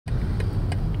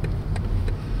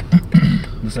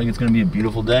Looks like it's gonna be a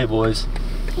beautiful day, boys.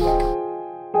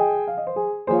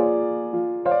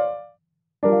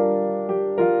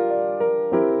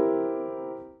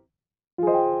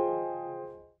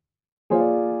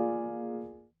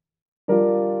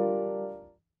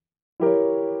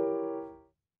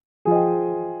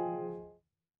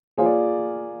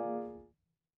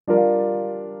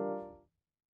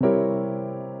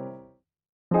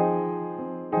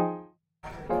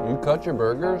 You cut your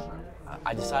burgers?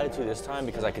 I decided to this time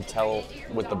because I could tell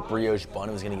with the brioche bun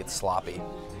it was gonna get sloppy.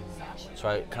 So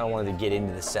I kind of wanted to get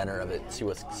into the center of it, see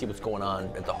what's going on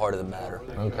at the heart of the matter.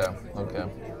 Okay, okay.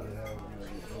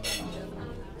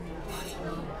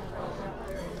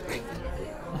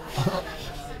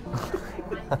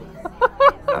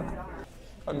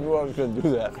 I knew I was gonna do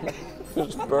that.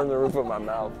 Just burn the roof of my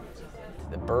mouth.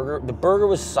 The burger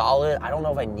was solid. I don't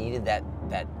know if I needed that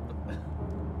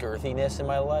girthiness in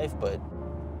my life, but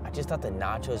I just thought the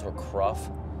nachos were cruff.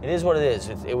 It is what it is.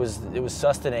 It was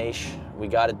sustenance. We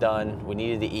got it done. We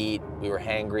needed to eat. We were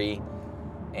hangry,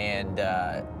 and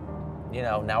you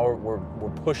know, now we're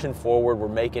pushing forward. We're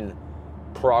making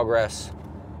progress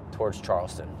towards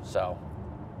Charleston. So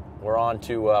we're on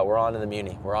to the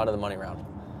Muni. We're on to the money round.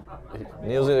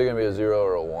 Neil's either gonna be a 0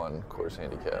 or a 1 course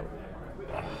handicap.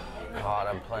 God,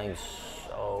 I'm playing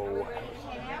so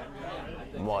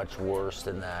much worse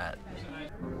than that.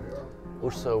 We're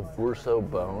so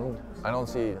boned. I don't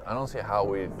see how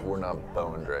we're not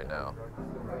boned right now.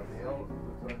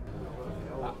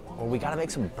 Well, we gotta make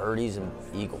some birdies and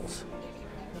eagles.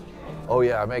 Oh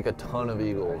yeah, I make a ton of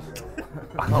eagles.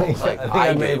 I think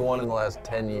I made one in the last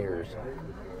 10 years.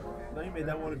 No, you made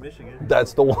that one in Michigan.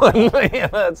 That's the one. Yeah,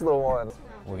 that's the one.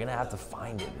 We're gonna have to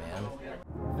find it,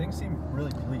 man. Things seem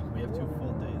really bleak. We have 2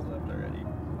 full days left already.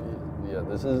 Yeah,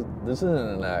 this isn't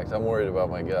an act. I'm worried about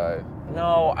my guy.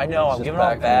 No, I know. He's I'm just giving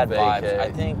off back bad from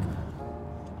vibes. vacay.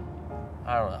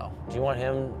 I don't know. Do you want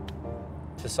him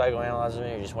to psychoanalyze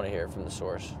me, or you just want to hear it from the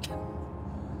source?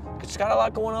 It's got a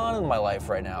lot going on in my life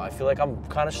right now. I feel like I'm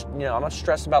kind of, you know, I'm not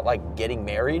stressed about like getting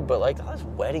married, but like all this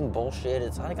wedding bullshit,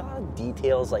 it's like a lot of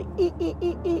details, like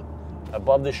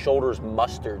above the shoulders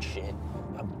mustard shit.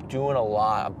 I'm doing a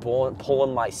lot. I'm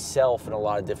pulling myself in a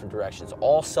lot of different directions,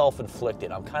 all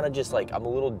self-inflicted. I'm kind of just like, I'm a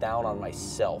little down on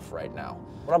myself right now.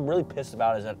 What I'm really pissed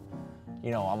about is that,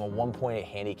 you know, I'm a 1.8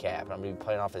 handicap and I'm gonna be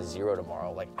playing off a 0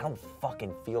 tomorrow. Like, I don't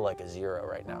fucking feel like a 0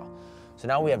 right now. So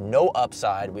now we have no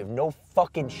upside. We have no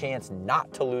fucking chance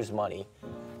not to lose money.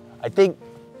 I think,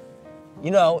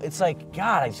 you know, it's like,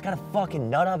 God, I just gotta fucking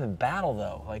nut up and battle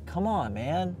though. Like, come on,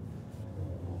 man.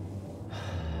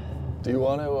 Do you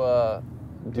want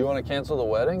to cancel the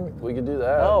wedding? We could do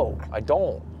that. No, I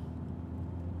don't.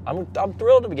 I'm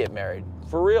thrilled to get married,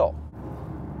 for real.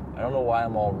 I don't know why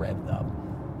I'm all revved up.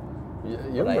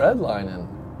 You're redlining.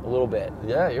 A little bit.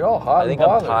 Yeah, you're all hot. I think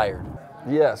and I'm bothered. tired.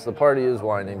 Yes, the party is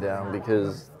winding down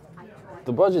because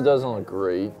the budget doesn't look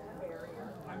great.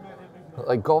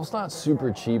 Like, golf's not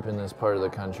super cheap in this part of the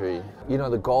country. You know,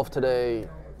 the golf today,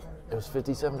 it was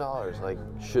 $57. Like,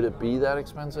 should it be that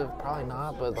expensive? Probably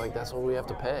not, but like, that's what we have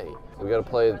to pay. We got to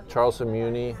play Charleston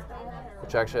Muni,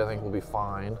 which actually I think will be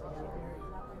fine.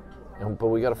 But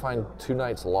we got to find 2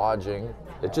 nights lodging.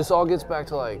 It just all gets back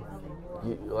to like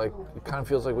it kind of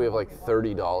feels like we have like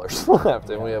 $30 left,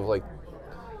 and we have like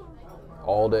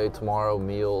all day tomorrow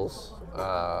meals.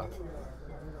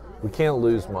 We can't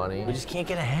lose money. We just can't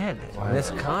get ahead in this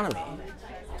economy.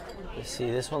 You see,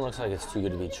 this one looks like it's too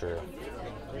good to be true.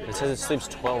 It says it sleeps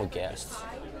 12 guests.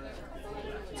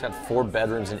 It's got 4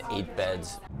 bedrooms and 8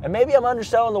 beds. And maybe I'm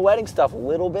underselling the wedding stuff a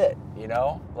little bit, you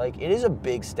know? Like, it is a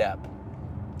big step.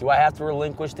 Do I have to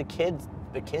relinquish the kid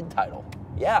title?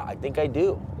 Yeah, I think I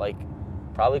do. Like,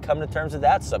 probably come to terms with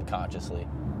that subconsciously.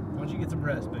 Why don't you get some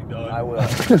rest, big dog? I will.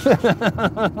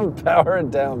 Power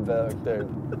it down back there.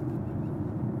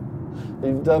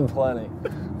 You've done plenty.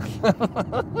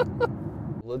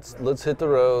 Let's hit the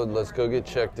road. Let's go get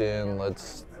checked in.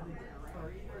 Let's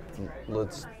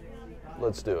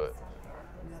do it.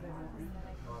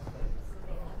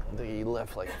 I think he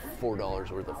left like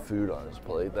 $4 worth of food on his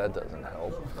plate. That doesn't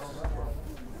help.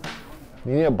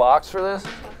 You need a box for this?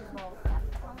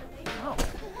 Oh.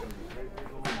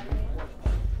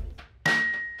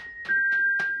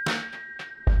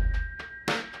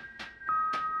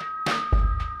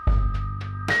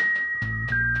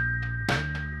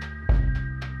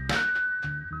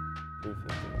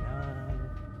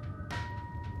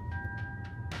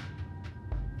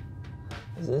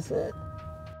 Is this it?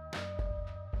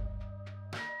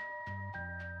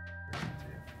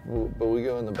 But we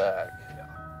go in the back.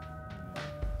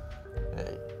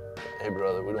 Hey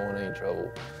brother, we don't want any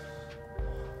trouble.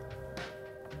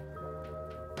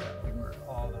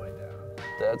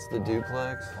 That's the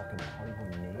duplex. Fucking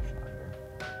Hollywood Nation.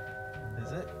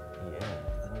 Is it? Yeah.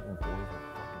 I think the boys are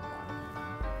fucking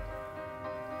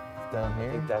buying. Down I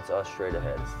here? think that's us straight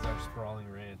ahead. This is our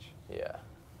sprawling ranch. Yeah.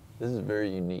 This is very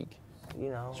unique. You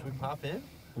know. Should we pop in?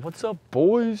 What's up,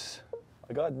 boys?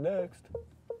 I got next.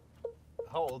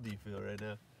 How old do you feel right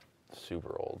now?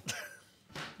 Super old.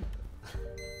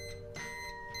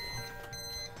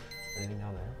 Anything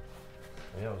down there?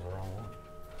 Yeah, it was the wrong one.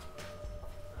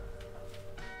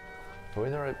 Are we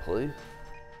in the right place?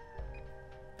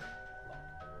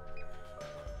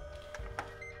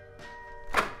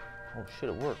 Oh shit,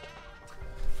 it worked.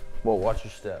 Whoa, watch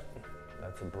your step.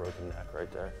 That's a broken neck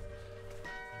right there.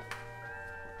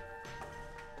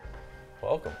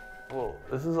 Welcome. Whoa,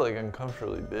 this is like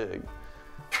uncomfortably big.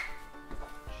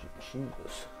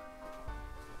 Jesus.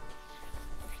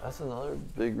 That's another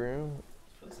big room.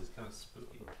 This is kind of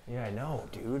spooky. Yeah, I know,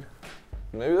 dude.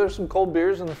 Maybe there's some cold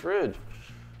beers in the fridge.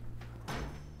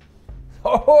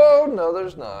 Oh, no,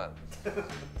 there's not. Oh,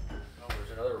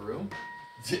 there's another room?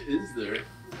 Is there?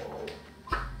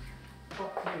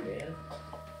 Fuck you, man.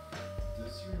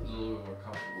 This room's a little bit more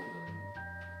comfortable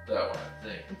than that one, I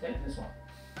think. I'm taking this one.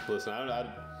 Listen, I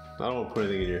don't want to put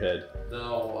anything in your head.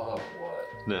 No,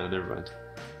 what? No, never mind.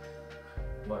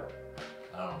 What?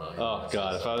 I don't know. Oh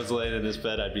God, if I was laying in this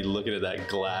bed, I'd be looking at that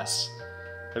glass.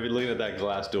 I'd be looking at that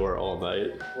glass door all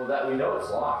night Well, that we know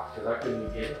it's locked because I couldn't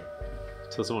even get in.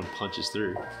 until someone punches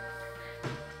through. I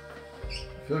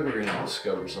feel like we're gonna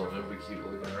discover something if we keep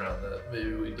looking around that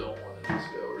maybe we don't want to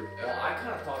discover. Well, I kind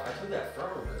of thought I took that from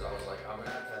her because I was like, I'm gonna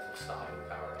have to have some stopping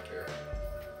power up here.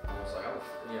 I was like,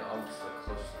 I'm just like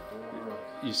close to the door.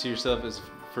 You see yourself as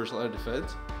first line of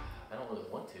defense? I don't really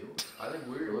want to. I think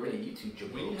we're looking at YouTube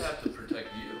jokes. We have to protect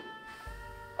you.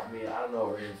 I mean, I don't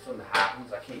know. If something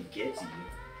happens, I can't get to you.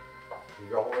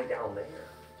 You're all the way down there.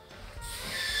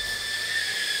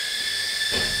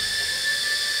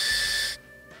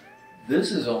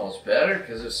 This is almost better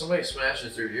because if somebody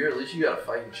smashes through here, at least you got a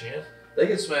fighting chance. They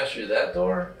can smash through that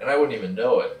door, and I wouldn't even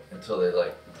know it until they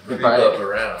like creep up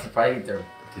around. Probably get their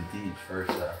deed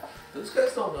first. Those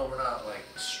guys don't know we're not like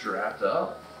strapped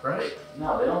up, right?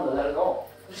 No, they don't know that at all.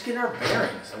 We're just getting our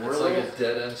bearings, and It's like a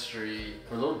dead end street.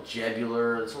 we're a little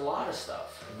jebular. There's a lot of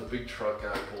stuff. And the big truck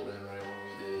guy pulled in right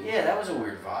when we did. Yeah, that was a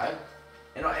weird vibe.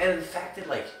 And the fact that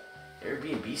like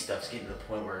Airbnb stuff's getting to the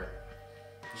point where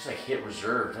you just like hit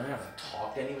reserve, don't have to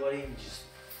talk to anybody. You just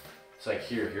it's like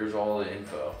here's all the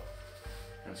info,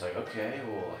 and it's like okay,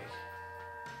 well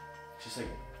like just like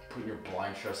putting your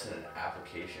blind trust in an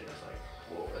application is like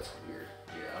whoa, that's weird,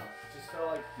 you know. Just felt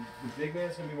like the big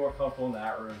man's gonna be more comfortable in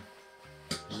that room.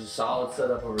 There's a solid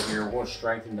setup over here. We're going to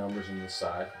strengthen numbers on this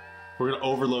side. We're gonna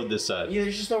overload this side. Yeah,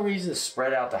 there's just no reason to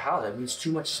spread out the house. That means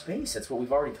too much space. That's what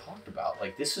we've already talked about.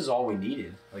 Like this is all we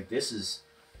needed. Like it's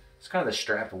kind of the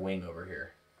strapped wing over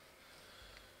here.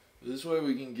 This way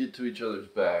we can get to each other's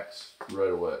backs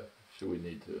right away, should we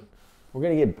need to. We're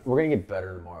gonna get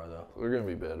better tomorrow though. We're gonna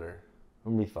be better.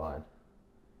 We're gonna be fine.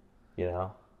 You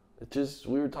know?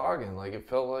 We were talking, like it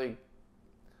felt like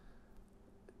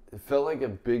a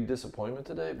big disappointment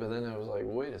today, but then it was like,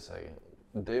 wait a second.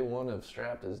 Day one of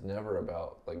Strapped is never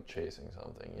about like chasing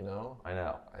something, you know? I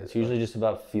know. It's usually just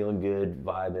about feeling good,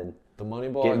 vibing, The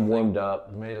Moneyball getting I think, warmed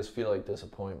up. made us feel like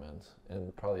disappointments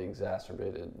and probably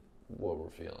exacerbated what we're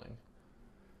feeling.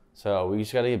 So we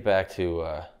just got to get back to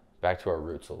our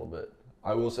roots a little bit.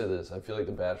 I will say this, I feel like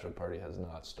the bachelor party has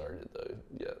not started though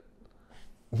yet.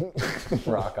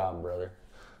 Rock on, brother.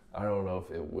 I don't know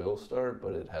if it will start,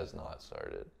 but it has not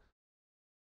started.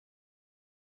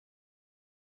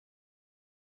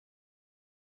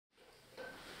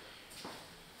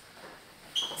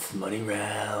 Money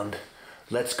round.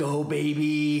 Let's go,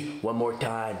 baby. One more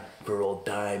time for old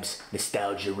times.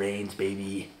 Nostalgia reigns,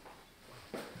 baby.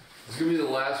 It's gonna be the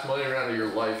last money round of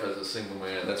your life as a single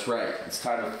man. That's right. It's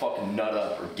time to fucking nut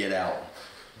up or get out.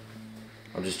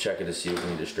 I'm just checking to see if we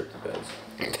need to strip the beds.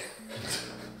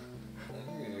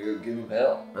 You're gonna give him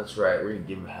hell. That's right. We're gonna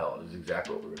give him hell. That's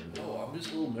exactly what we're gonna do. Oh, I'm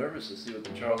just a little nervous to see what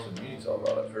the Charleston Muni's all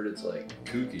about. I've heard it's like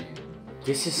kooky.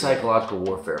 This is psychological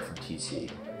warfare from TC.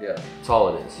 Yeah. That's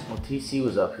all it is. Well, TC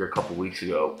was up here a couple weeks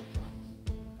ago.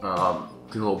 Doing a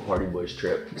little party boys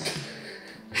trip.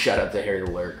 Shout out to Harry the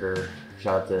Lurker.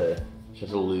 Shout out to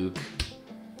Luke.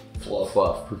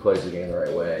 Fluff, who plays the game the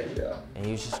right way. Yeah. And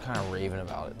he was just kind of raving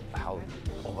about it. How,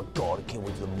 oh my God, I can't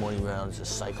wait for the money round. It's a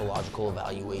psychological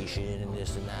evaluation and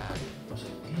this and that. I was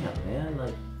like, damn, man,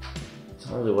 like, it's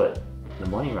not really what the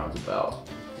money round's about.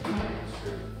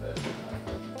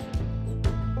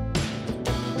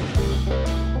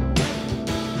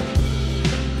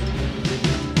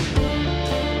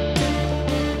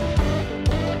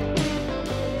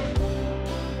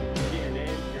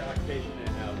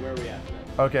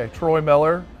 Okay, Troy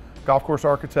Miller, golf course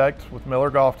architect with Miller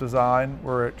Golf Design.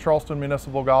 We're at Charleston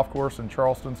Municipal Golf Course in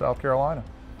Charleston, South Carolina.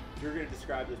 If you're going to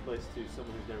describe this place to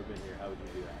someone who's never been here, how would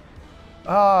you do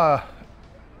that?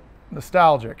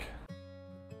 Nostalgic.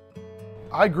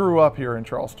 I grew up here in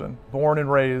Charleston, born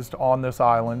and raised on this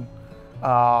island.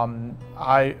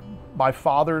 My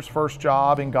father's first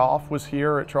job in golf was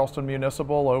here at Charleston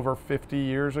Municipal over 50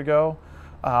 years ago.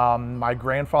 My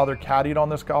grandfather caddied on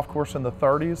this golf course in the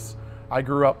 30s. I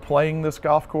grew up playing this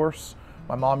golf course.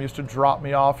 My mom used to drop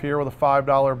me off here with a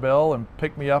 $5 bill and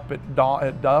pick me up at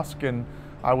dusk, and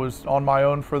I was on my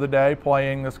own for the day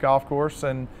playing this golf course,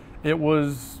 and it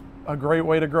was a great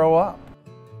way to grow up.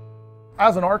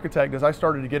 As an architect, as I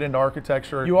started to get into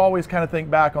architecture, you always kind of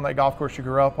think back on that golf course you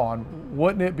grew up on.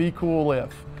 Wouldn't it be cool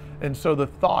if? And so the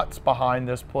thoughts behind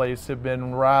this place have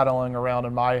been rattling around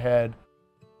in my head.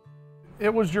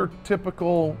 It was your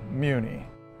typical Muni.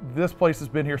 This place has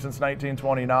been here since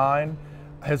 1929,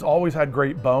 has always had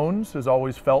great bones, has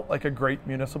always felt like a great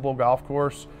municipal golf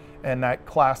course and that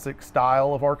classic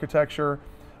style of architecture,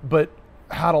 but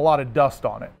had a lot of dust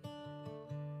on it.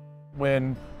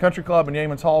 When Country Club and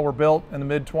Yeamans Hall were built in the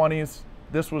mid-20s,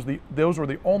 those were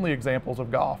the only examples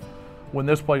of golf when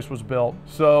this place was built.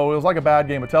 So it was like a bad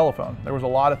game of telephone. There was a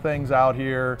lot of things out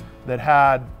here that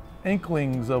had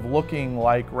inklings of looking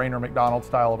like Rayner McDonald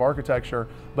style of architecture,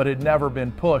 but had never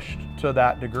been pushed to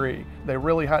that degree. They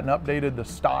really hadn't updated the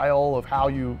style of how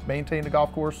you maintained a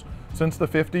golf course since the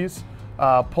 50s.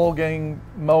 Pull gang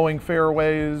mowing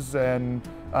fairways and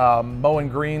mowing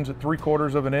greens at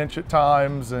 3/4 of an inch at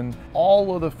times, and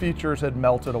all of the features had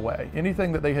melted away.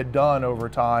 Anything that they had done over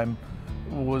time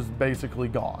was basically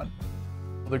gone.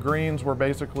 The greens were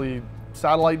basically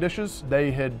satellite dishes.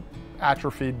 They had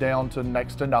atrophied down to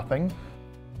next to nothing.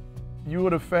 You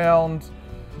would have found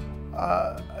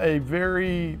a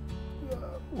very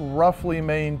roughly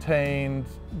maintained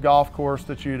golf course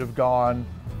that you'd have gone,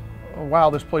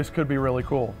 wow, this place could be really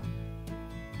cool.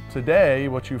 Today,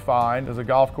 what you find is a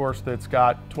golf course that's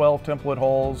got 12 template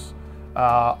holes,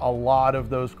 a lot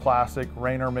of those classic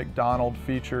Rayner McDonald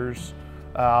features,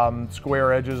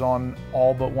 square edges on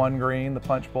all but one green, the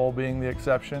punch bowl being the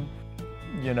exception.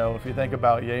 You know, if you think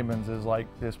about Yeamans as like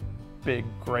this big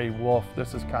gray wolf,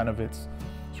 this is kind of its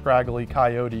scraggly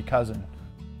coyote cousin.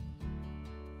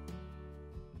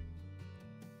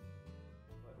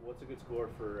 What's a good score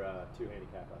for 2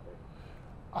 handicap out there?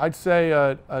 I'd say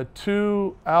a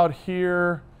 2 out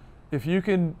here. If you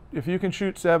can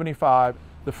shoot 75,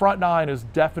 the front 9 is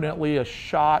definitely a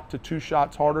shot to 2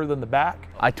 shots harder than the back.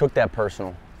 I took that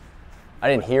personal. I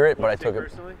didn't hear it, but I took it.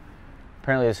 Personally?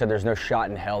 Apparently they said there's no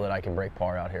shot in hell that I can break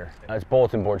par out here. It's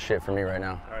bulletin board shit for me right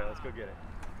now. All right, let's go get it.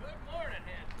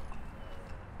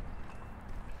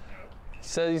 He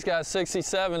said he's got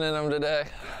 67 in him today.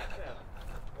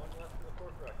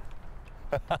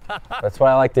 That's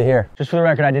what I like to hear. Just for the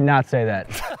record, I did not say that.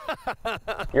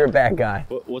 You're a bad guy.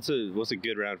 What's a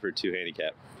good round for 2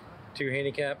 handicap? 2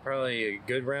 handicap, probably a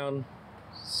good round,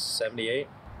 78.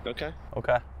 Okay.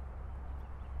 Okay.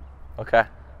 Okay.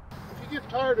 If you get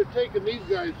tired of taking these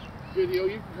guys' video,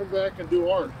 you can come back and do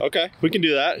ours. Okay, we can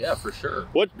do that. Yeah, for sure.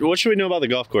 What should we know about the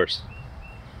golf course?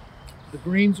 The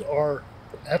greens are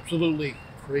absolutely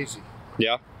crazy.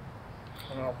 Yeah.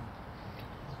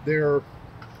 There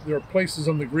are places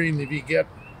on the green that if you get,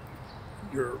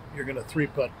 you're gonna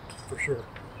 3-putt for sure.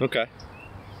 Okay.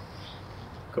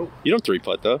 Cool. You don't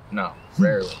 3-putt though. No,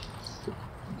 rarely.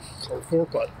 Or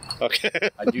 4-putt. Okay.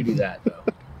 I do that though.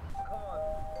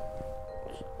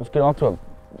 Let's get off to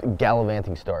a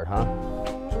gallivanting start, huh?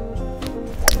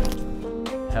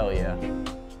 Hell yeah.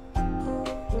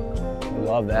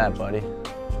 Love that, buddy.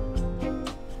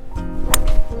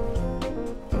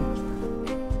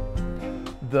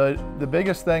 The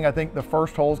biggest thing, I think the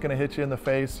first hole is going to hit you in the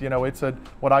face. You know, it's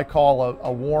what I call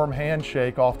a warm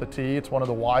handshake off the tee. It's one of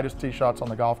the widest tee shots on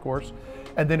the golf course.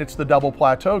 And then it's the double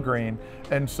plateau green.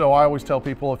 And so I always tell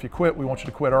people, if you quit, we want you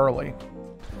to quit early.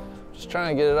 Just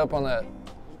trying to get it up on that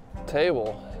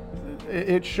table.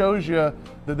 It shows you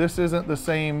that this isn't the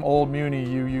same old Muni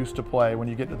you used to play when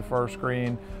you get to the first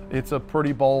green. It's a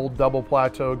pretty bold double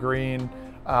plateau green.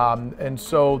 And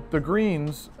so the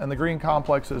greens and the green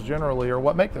complexes generally are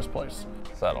what make this place.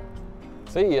 Settle.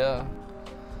 See ya.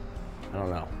 I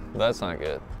don't know. That's not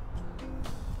good.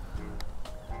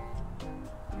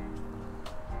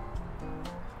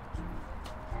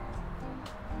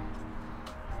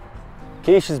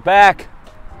 Keisha's back.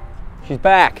 She's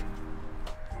back.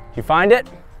 Did you find it?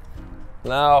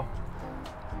 No.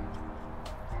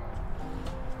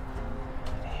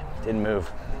 Damn, didn't move.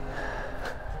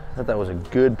 I thought that was a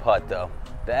good putt though.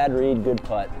 Bad read, good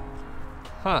putt.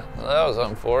 Huh, that was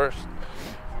unforced.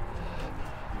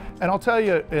 And I'll tell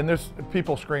you, and this,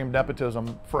 people scream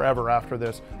nepotism forever after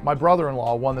this. My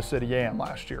brother-in-law won the City Am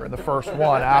last year, and the first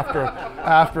one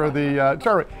after the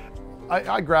tournament.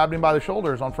 I grabbed him by the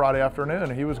shoulders on Friday afternoon,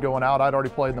 and he was going out. I'd already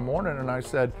played in the morning, and I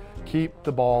said, keep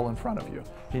the ball in front of you.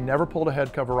 He never pulled a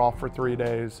head cover off for 3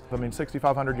 days. I mean,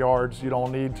 6,500 yards, you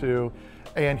don't need to.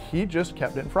 And he just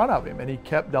kept it in front of him, and he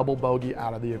kept double bogey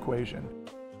out of the equation.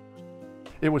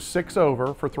 It was 6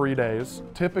 over for 3 days.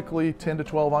 Typically 10 to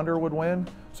 12 under would win,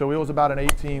 so it was about an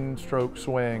 18-stroke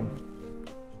swing.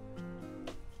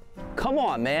 Come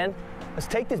on, man. Let's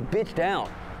take this bitch down.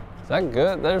 Is that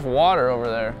good? There's water over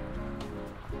there.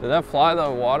 Did that fly the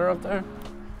water up there?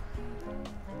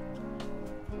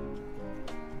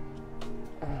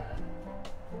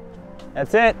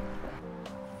 That's it.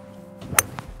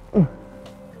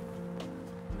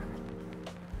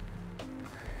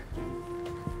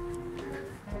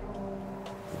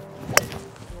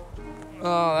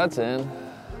 Oh, that's in.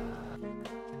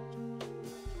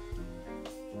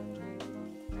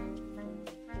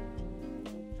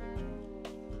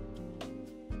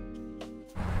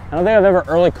 I don't think I've ever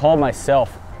early called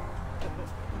myself.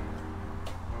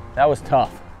 That was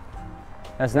tough.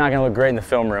 That's not gonna look great in the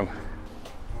film room.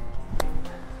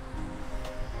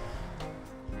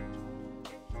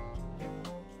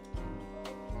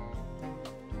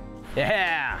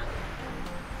 Yeah.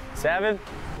 7?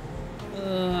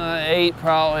 8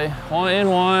 probably. 1 in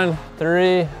 1,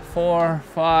 3, 4,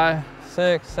 5,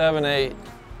 6, 7, 8.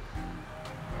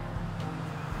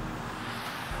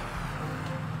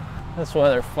 This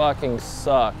weather fucking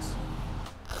sucks.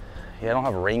 Yeah, I don't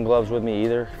have rain gloves with me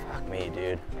either. Fuck me,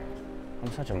 dude.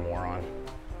 I'm such a moron.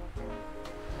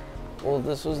 Well,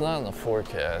 this was not in the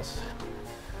forecast.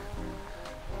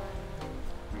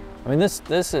 I mean, this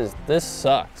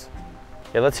sucks.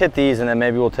 Yeah, let's hit these and then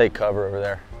maybe we'll take cover over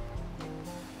there.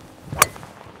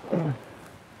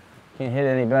 Can't hit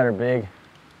any better, big.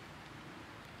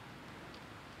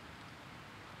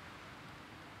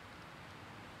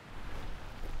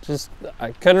 Just,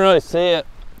 I couldn't really see it.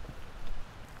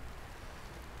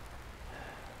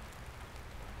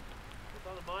 What's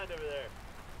on the mind over there?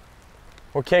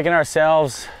 We're kicking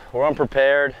ourselves. We're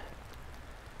unprepared.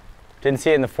 Didn't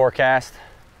see it in the forecast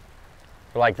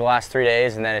for like the last 3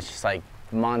 days, and then it's just like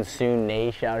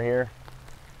monsoon-ish out here.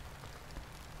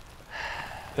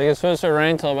 I think it's supposed to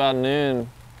rain till about noon,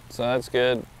 so that's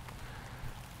good.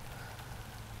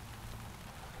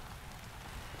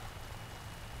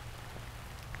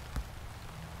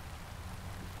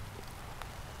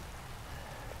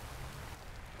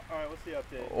 All right, what's the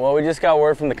update? Well, we just got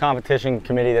word from the competition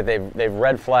committee that they've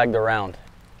red flagged the round.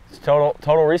 It's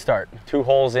total restart. 2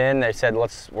 holes in, they said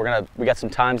we got some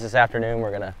times this afternoon.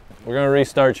 We're gonna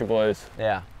restart you boys.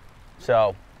 Yeah.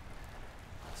 So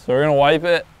we're gonna wipe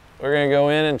it. We're gonna go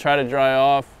in and try to dry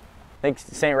off. I think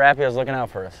St. Raphael's looking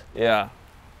out for us. Yeah,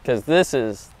 because this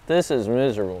is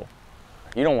miserable.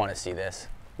 You don't want to see this.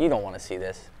 You don't want to see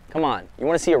this. Come on, you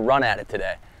want to see a run at it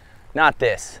today. Not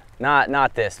this.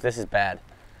 Not this. This is bad.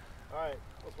 All right,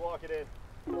 let's walk it in.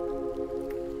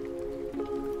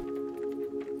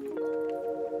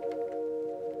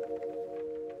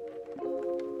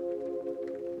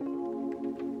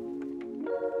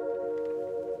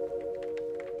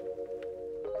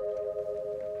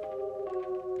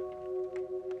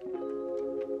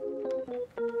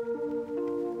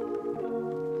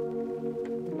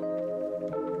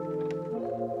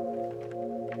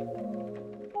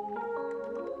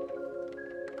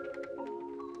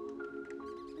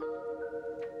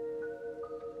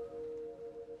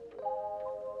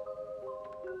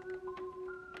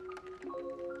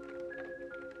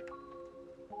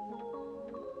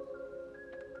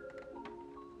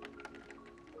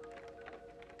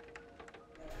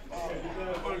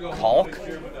 Caulk?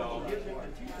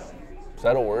 Is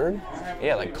that a word?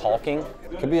 Yeah, like caulking.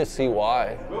 Could be a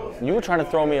CY. You were trying to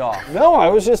throw me off. No, I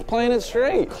was just playing it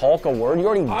straight. Caulk a word? You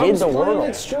already did the word.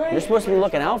 It straight. You're supposed to be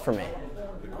looking out for me.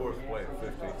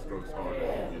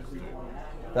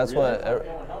 That's what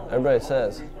everybody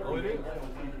says.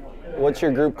 What's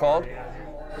your group called?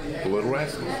 The Little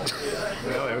Rascals.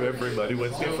 Well, every Monday,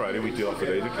 Wednesday, and Friday we do off at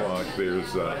 8 o'clock.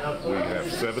 There's we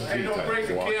have 17 times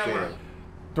locked in.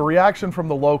 The reaction from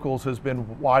the locals has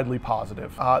been widely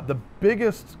positive. The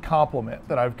biggest compliment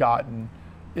that I've gotten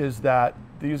is that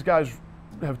these guys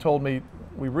have told me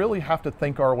we really have to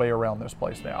think our way around this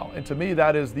place now. And to me,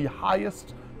 that is the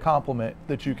highest compliment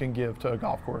that you can give to a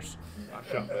golf course. I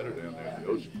shot better down there at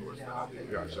the ocean course than I did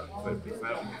here. I shot 77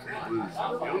 at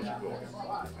the ocean course.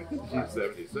 I couldn't shoot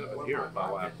 77 here if my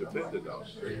life depended on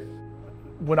it.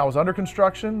 When I was under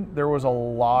construction, there was a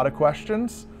lot of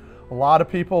questions. A lot of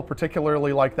people,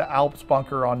 particularly like the Alps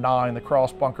bunker on 9, the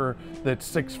cross bunker that's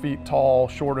 6 feet tall,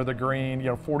 short of the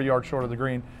green, 40 yards short of the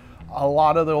green. A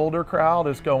lot of the older crowd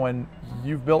is going,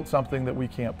 you've built something that we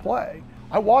can't play.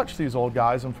 I watch these old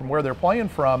guys, and from where they're playing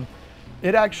from,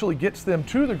 it actually gets them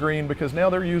to the green because now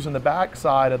they're using the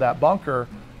backside of that bunker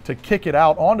to kick it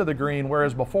out onto the green,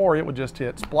 whereas before it would just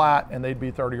hit splat and they'd be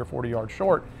 30 or 40 yards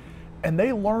short. And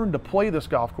they learned to play this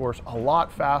golf course a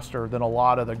lot faster than a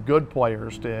lot of the good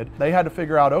players did. They had to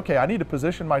figure out, okay, I need to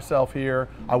position myself here.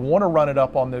 I want to run it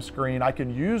up on this green. I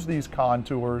can use these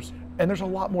contours. And there's a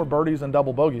lot more birdies and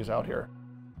double bogeys out here.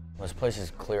 This place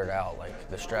is cleared out. Like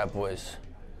the Strap Boys,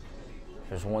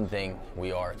 there's one thing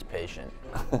we are, it's patient.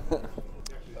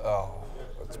 Oh,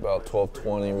 it's about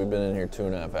 12:20. We've been in here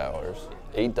 2.5 hours.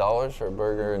 $8 for a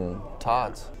burger and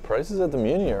tots. Prices at the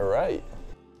Muni are right.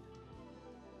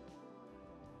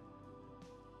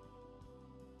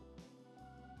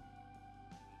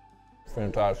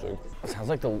 Fantastic. Sounds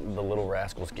like the Little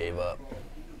Rascals gave up.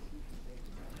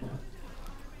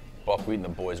 Buckwheat and the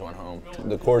boys went home.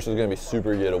 The course is going to be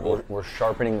super gettable. We're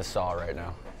sharpening the saw right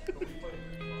now.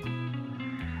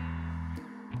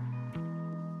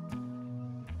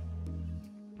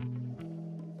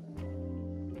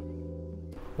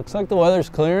 Looks like the weather's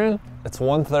clearing. It's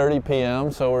 1:30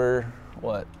 p.m., so we're,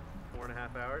 what?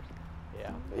 4.5 hours?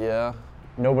 Yeah. Yeah.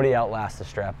 Nobody outlasts the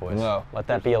Strap Boys. No. Let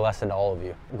that be a lesson to all of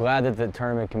you. Glad that the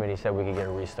tournament committee said we could get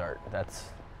a restart.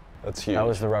 That's huge. That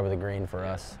was the rub of the green for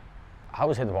us. I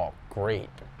was hitting the ball great.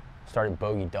 Started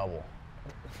bogey double,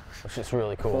 which is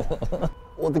really cool.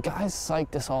 Well, the guys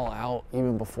psyched us all out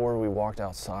even before we walked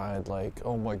outside. Like,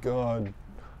 oh my God,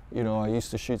 I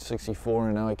used to shoot 64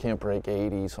 and now I can't break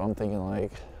 80. So I'm thinking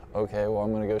like, okay, well,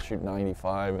 I'm gonna go shoot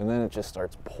 95. And then it just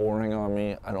starts pouring on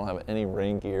me. I don't have any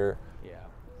rain gear. Yeah.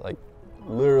 Like,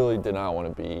 literally did not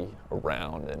want to be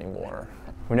around anymore.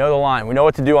 We know the line. We know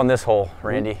what to do on this hole,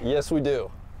 Randy. Yes, we do.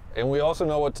 And we also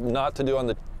know what not to do on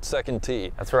the second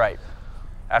tee. That's right.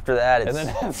 After that, it's and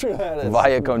then after that, it's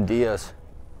Vaya con Diaz.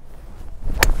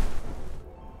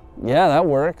 Yeah, that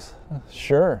works.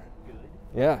 Sure.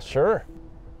 Yeah, sure.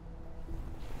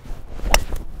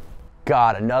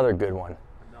 God, another good one.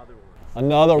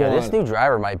 Another one. This new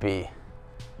driver might be.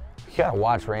 You gotta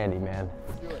watch Randy, man.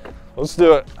 Let's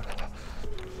do it.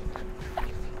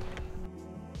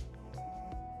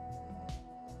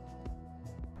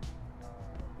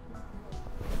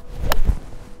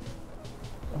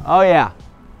 Oh yeah.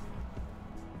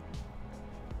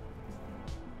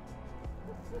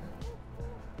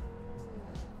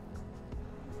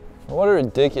 What a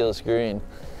ridiculous green.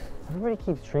 Everybody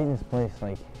keeps treating this place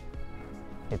like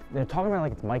they're talking about it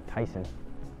like it's Mike Tyson.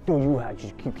 Dude,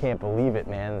 you can't believe it,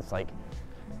 man. It's like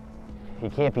he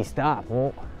can't be stopped.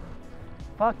 Well,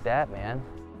 fuck that, man.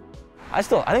 I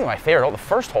think my favorite hole, the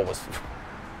first hole was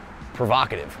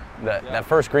provocative. That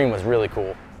first green was really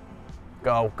cool.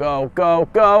 Go, go, go,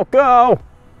 go, go!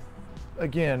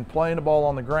 Again, playing the ball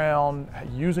on the ground,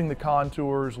 using the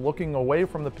contours, looking away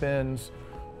from the pins,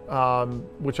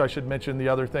 which I should mention, the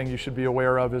other thing you should be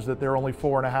aware of is that they're only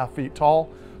 4.5 feet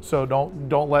tall, so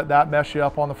don't let that mess you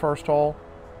up on the first hole.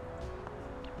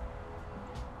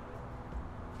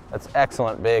 That's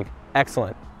excellent, Big.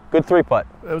 Excellent. Good 3-putt.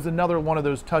 It was another one of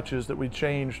those touches that we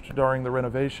changed during the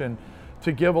renovation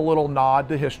to give a little nod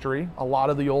to history. A lot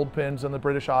of the old pins in the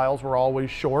British Isles were always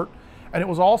short. And it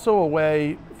was also a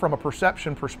way, from a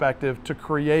perception perspective, to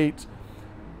create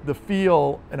the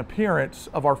feel and appearance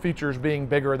of our features being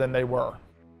bigger than they were.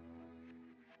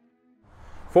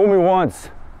 Fool me once.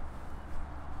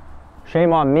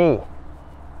 Shame on me.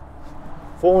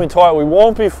 Fool me twice. We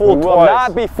won't be fooled twice. We will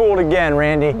not be fooled again,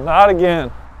 Randy. Not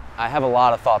again. I have a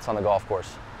lot of thoughts on the golf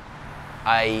course.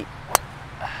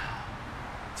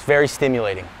 It's very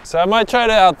stimulating. So I might try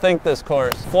to outthink this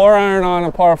course. 4-iron on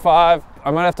a par 5.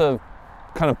 I might have to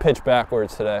kind of pitch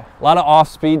backwards today. A lot of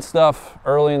off-speed stuff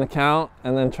early in the count,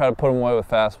 and then try to put them away with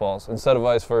fastballs instead of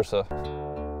vice versa.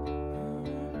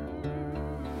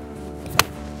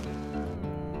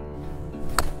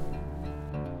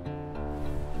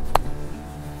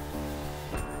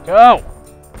 Go!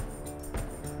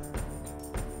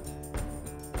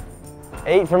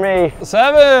 8 for me.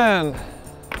 7!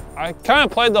 I kind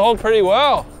of played the hole pretty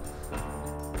well.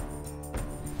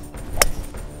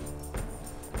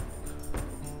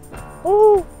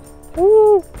 Woo!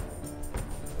 Woo!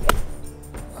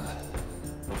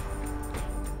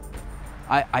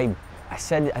 I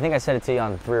think I said it to you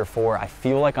on 3 or 4. I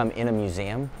feel like I'm in a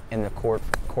museum, and the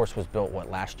course was built,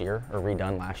 what, last year, or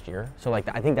redone last year. So like,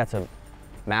 I think that's a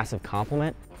massive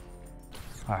compliment.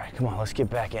 All right, come on, let's get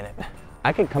back in it.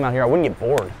 I could come out here. I wouldn't get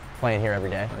bored playing here every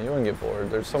day. You wouldn't get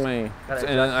bored. There's so many,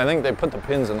 and I think they put the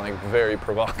pins in like very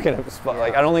provocative spots.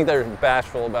 Like I don't think they're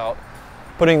bashful about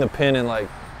putting the pin in like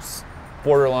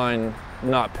borderline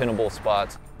not pinnable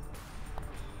spots.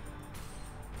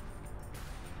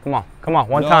 Come on,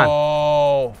 one time.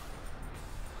 No.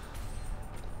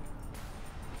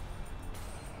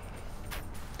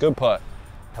 Good putt.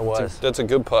 That was. That's a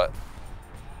good putt.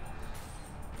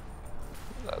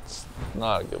 That's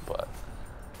not a good putt.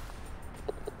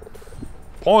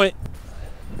 Point.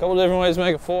 A couple different ways to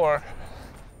make a 4.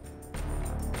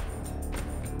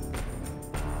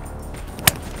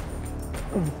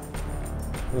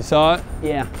 You saw it?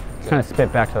 Yeah. Kind of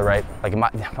spit back to the right. Like,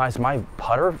 is my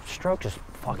putter stroke just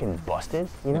fucking busted?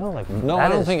 You know, like. No, I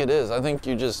don't think it is. I think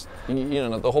you just, you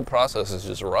know, the whole process is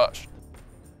just rushed.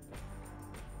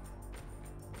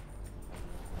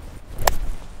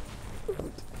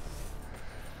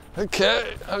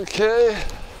 Okay, okay.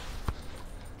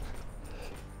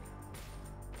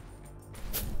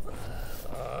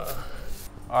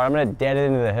 All right, I'm gonna dead it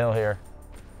into the hill here.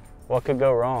 What could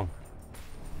go wrong?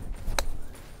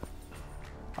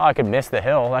 Oh, I could miss the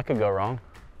hill. That could go wrong.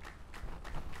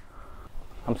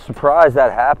 I'm surprised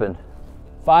that happened.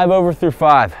 5 over through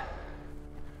 5.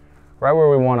 Right where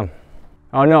we want them.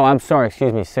 Oh no, I'm sorry,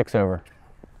 excuse me, 6 over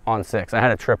on 6. I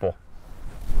had a triple.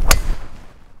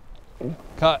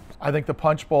 Cut. I think the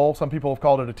punch bowl, some people have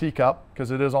called it a teacup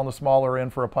because it is on the smaller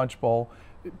end for a punch bowl.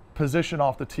 Position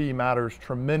off the tee matters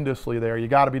tremendously there. You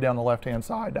got to be down the left-hand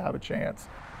side to have a chance.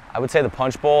 I would say the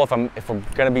punch bowl, if we're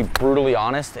gonna be brutally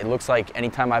honest, it looks like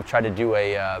anytime I've tried to do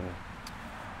a,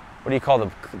 what do you call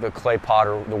the clay pot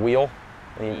or the wheel?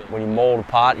 When you mold a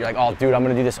pot, you're like, oh dude, I'm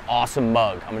gonna do this awesome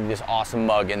mug. I'm gonna do this awesome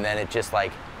mug. And then it just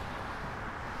like,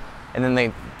 and then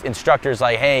the instructor's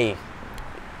like, hey,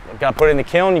 I'm gonna put it in the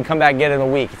kiln, you come back and get it in a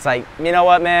week. It's like, you know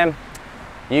what, man?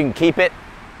 You can keep it.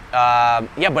 Yeah,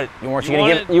 but weren't you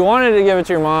gonna give it? You wanted to give it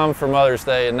to your mom for Mother's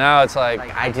Day, and now it's like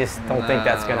I just don't think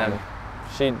that's gonna.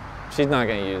 She's not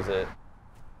gonna use it.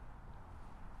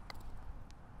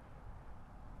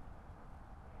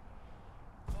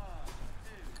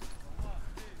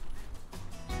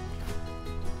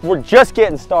 We're just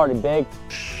getting started, big.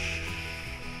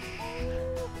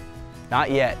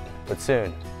 Not yet, but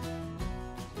soon.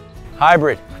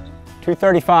 Hybrid,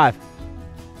 235.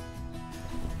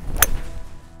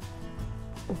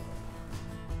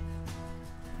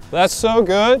 That's so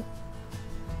good.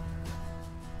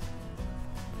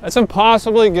 That's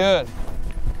impossibly good.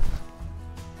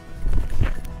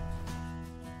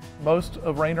 Most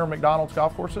of Rainer McDonald's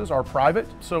golf courses are private,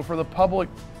 so for the public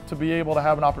to be able to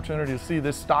have an opportunity to see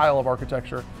this style of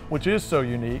architecture, which is so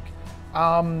unique,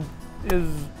 is,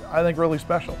 I think, really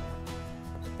special.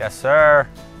 Yes, sir.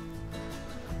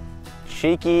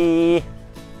 Cheeky.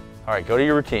 All right, go to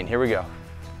your routine. Here we go.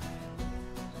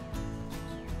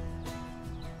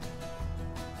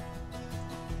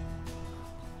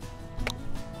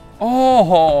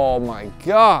 Oh my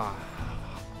God.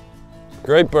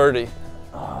 Great birdie.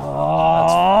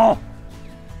 Oh.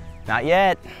 Not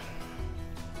yet,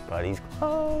 but he's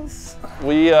close.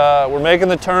 We're making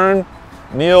the turn.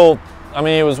 Neil, I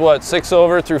mean, it was what, 6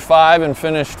 over through 5 and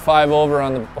finished 5 over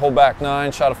on the whole back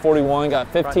 9. Shot a 41,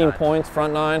 got 15 points,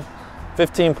 front 9.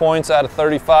 15 points out of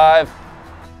 35.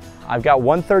 I've got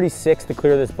 136 to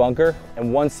clear this bunker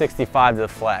and 165 to the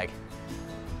flag.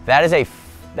 That is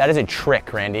a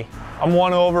trick, Randy. I'm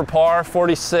 1 over par,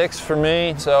 46 for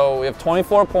me. So we have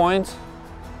 24 points.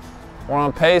 We're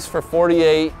on pace for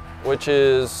 48, which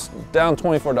is down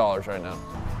 $24 right now.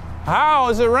 How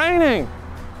is it raining?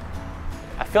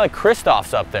 I feel like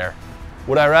Christoph's up there.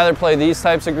 Would I rather play these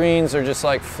types of greens or just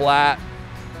like flat,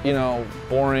 you know,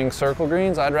 boring circle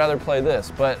greens? I'd rather play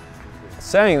this. But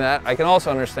saying that, I can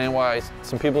also understand why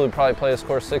some people who probably play this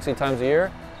course 60 times a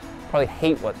year probably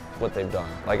hate what they've done.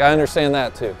 Like, I understand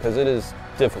that too, because it is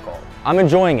difficult. I'm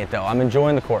enjoying it though. I'm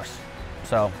enjoying the course.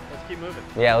 So let's keep moving.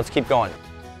 Yeah, let's keep going.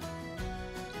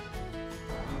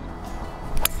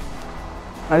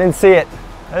 I didn't see it.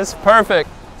 It's perfect,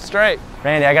 straight.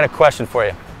 Randy, I got a question for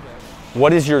you.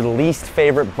 What is your least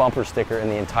favorite bumper sticker in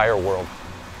the entire world?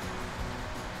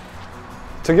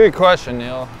 It's a good question,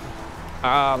 Neil.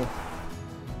 Oh,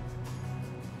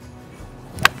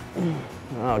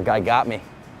 guy got me.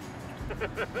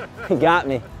 He got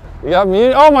me. You got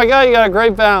muted? Oh my God, you got a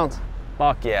great bounce.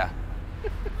 Fuck yeah.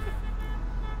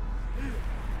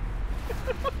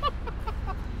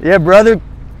 Yeah, brother.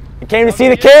 They came to see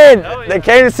the kid. Yeah. They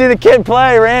came to see the kid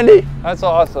play, Randy. That's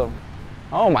awesome.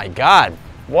 Oh my God,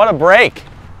 what a break.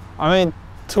 I mean,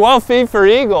 12 feet for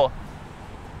eagle.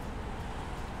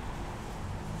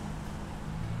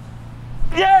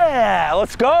 Yeah,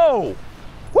 let's go.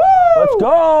 Woo! Let's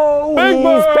go. Big He's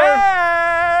bird.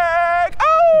 back.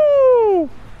 Oh!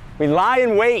 We lie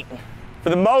in wait for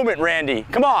the moment, Randy.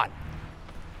 Come on.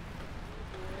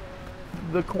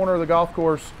 The corner of the golf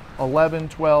course, 11,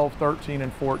 12, 13,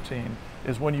 and 14,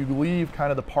 is when you leave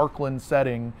kind of the parkland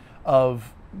setting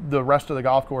of the rest of the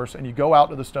golf course and you go out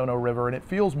to the Stono River, and it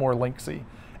feels more linksy.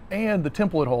 And the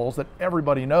template holes that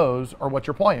everybody knows are what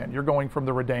you're playing. You're going from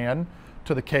the Redan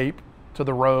to the Cape to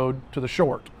the road to the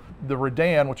short. The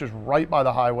Redan, which is right by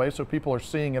the highway, so people are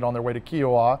seeing it on their way to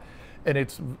Kiowa, and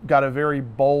it's got a very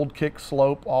bold kick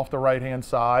slope off the right-hand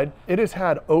side. It has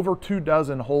had over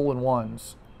 24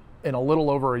 hole-in-ones in a little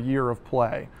over a year of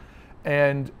play.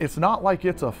 And it's not like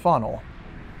it's a funnel.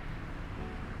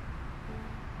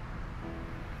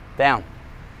 Down.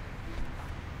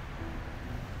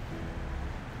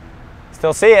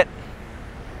 Still see it.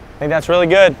 I think that's really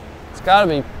good. It's gotta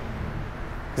be.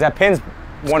 Because that pin's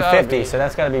 150, so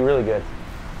that's gotta be really good.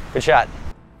 Good shot.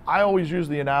 I always use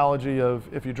the analogy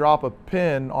of if you drop a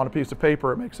pin on a piece of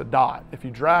paper, it makes a dot. If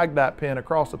you drag that pin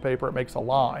across the paper, it makes a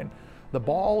line. The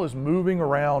ball is moving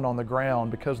around on the ground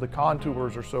because the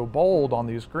contours are so bold on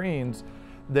these greens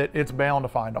that it's bound to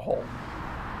find a hole.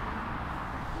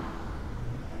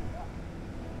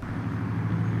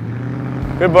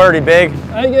 Good birdie, Big.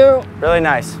 Thank you. Really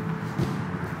nice.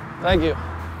 Thank you.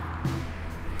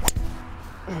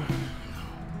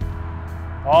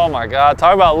 Oh my God,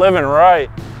 talk about living right.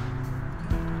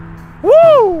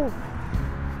 Woo!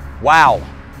 Wow.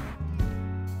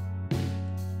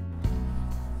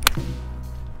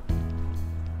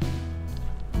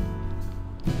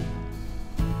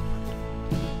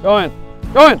 Go in,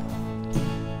 go in.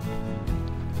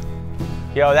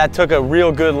 Yo, that took a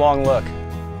real good long look.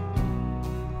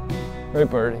 Great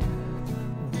birdie.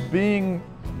 Being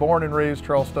born and raised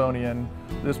Charlestonian,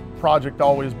 this project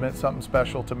always meant something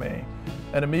special to me.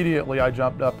 And immediately I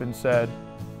jumped up and said,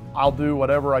 I'll do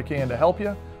whatever I can to help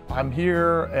you. I'm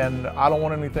here and I don't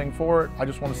want anything for it. I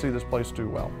just want to see this place do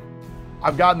well.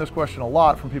 I've gotten this question a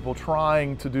lot from people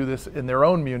trying to do this in their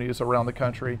own munis around the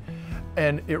country.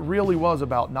 And it really was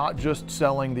about not just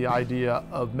selling the idea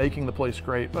of making the place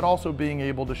great, but also being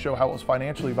able to show how it was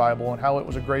financially viable and how it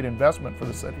was a great investment for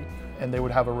the city. And they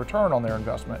would have a return on their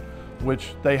investment,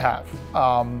 which they have,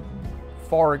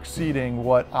 far exceeding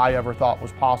what I ever thought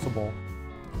was possible.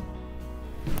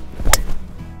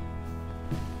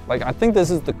 Like, I think this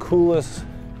is the coolest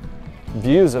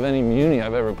views of any muni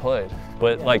I've ever played.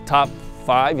 But like top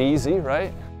 5 easy,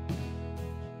 right?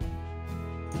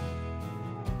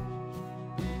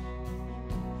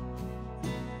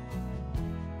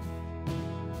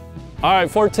 All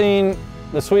right, 14,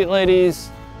 the sweet ladies,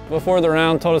 before the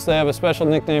round told us they have a special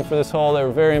nickname for this hole. They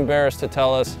were very embarrassed to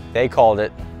tell us. They called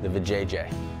it the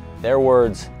VJJ. Their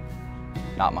words,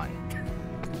 not mine.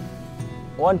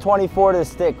 124 to the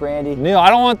stick, Randy. Neil,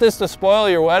 I don't want this to spoil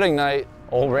your wedding night.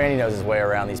 Old Randy knows his way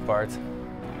around these parts.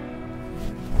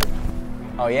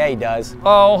 Oh yeah, he does.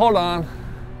 Oh, hold on.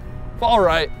 All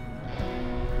right.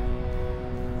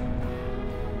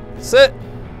 Sit.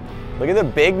 Look at the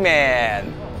big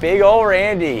man. Big old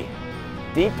Randy.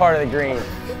 Deep part of the green.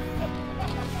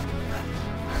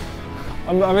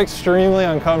 I'm extremely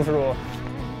uncomfortable.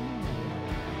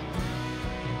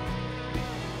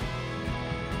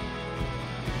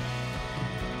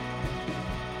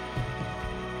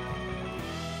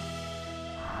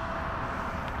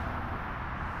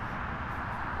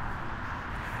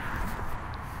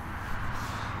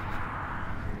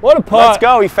 What a putt. Let's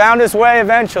go. He found his way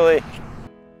eventually.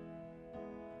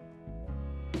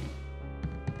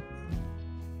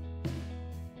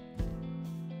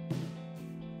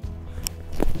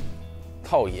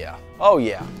 Oh yeah. Oh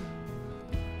yeah.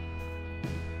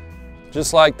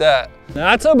 Just like that.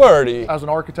 That's a birdie. As an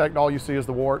architect, all you see is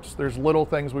the warts. There's little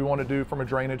things we want to do from a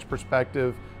drainage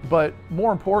perspective, but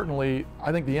more importantly,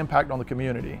 I think the impact on the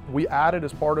community. We added,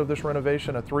 as part of this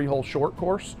renovation, a 3-hole short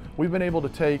course. We've been able to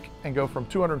take and go from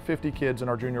 250 kids in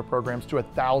our junior programs to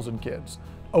 1,000 kids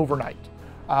overnight.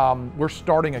 We're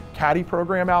starting a caddy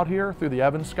program out here through the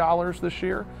Evans Scholars this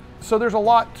year. So there's a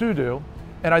lot to do,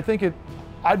 and I think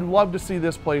I'd love to see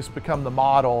this place become the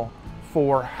model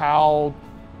for how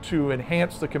to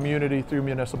enhance the community through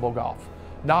municipal golf.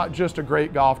 Not just a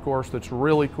great golf course that's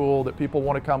really cool that people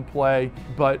want to come play,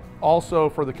 but also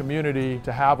for the community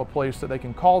to have a place that they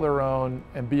can call their own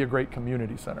and be a great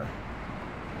community center.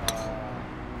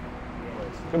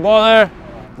 Good ball there.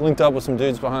 Linked up with some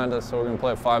dudes behind us, so we're gonna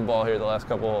play a 5-ball here the last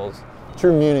couple holes.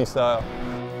 True muni style.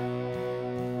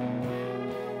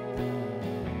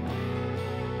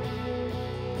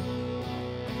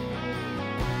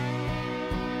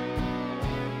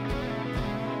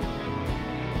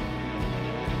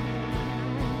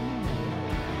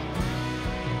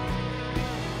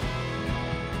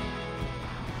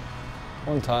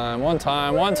 One time, one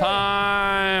time, one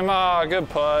time. Ah, good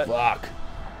putt. Fuck.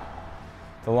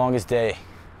 The longest day.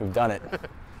 We've done it.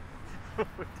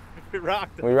 We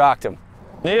rocked him. We rocked him.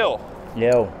 Neil.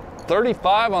 Yo.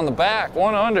 35 on the back,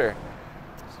 1 under.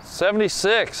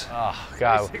 76. Oh,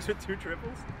 God. 6 with 2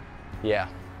 triples? Yeah.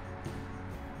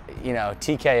 You know,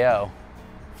 TKO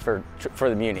for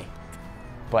the Muni.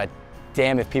 But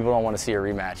damn if people don't want to see a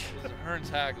rematch.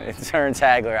 It's Ernst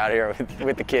Hagler out here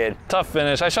with the kid. Tough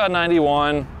finish. I shot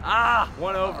 91. Ah,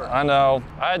 1 over. I know.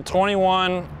 I had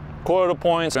 21 quota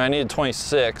points, and I needed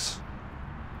 26.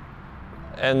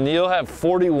 And Neil had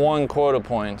 41 quota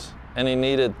points, and he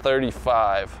needed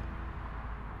 35.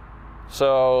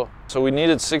 So we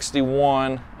needed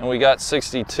 61, and we got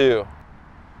 62.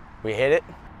 We hit it?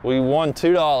 We won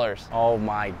 $2. Oh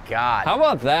my God. How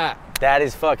about that? That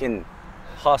is fucking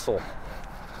hustle.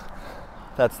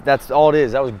 That's all it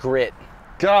is. That was grit.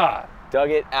 God. Dug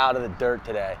it out of the dirt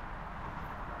today.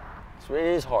 So it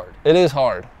is hard. It is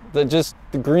hard.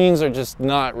 The greens are just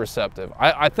not receptive.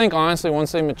 I think honestly,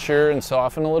 once they mature and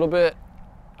soften a little bit,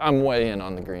 I'm way in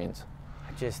on the greens.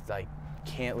 I just like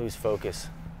can't lose focus.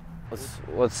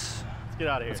 Let's get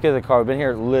out of here. Let's get to the car. We've been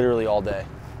here literally all day.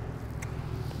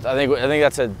 I think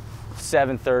that's a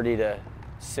 7:30 to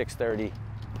 6:30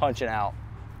 punching out.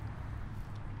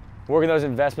 Working those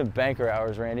investment banker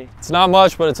hours, Randy. It's not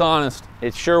much, but it's honest.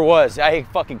 It sure was. I hit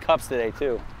fucking cups today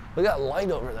too. Look at that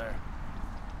light over there.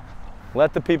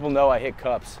 Let the people know I hit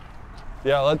cups.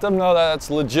 Yeah, let them know that that's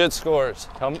legit scores.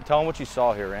 Tell them what you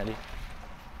saw here, Randy.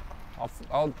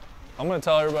 I'm gonna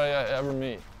tell everybody I ever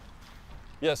meet.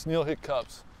 Yes, Neil hit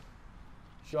cups.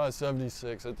 Shot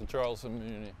 76 at the Charleston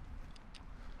Muni.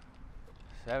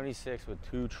 76 with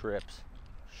 2 trips.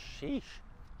 Sheesh.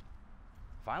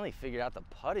 Finally figured out the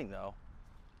putting though.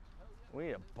 We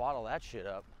need to bottle that shit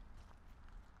up.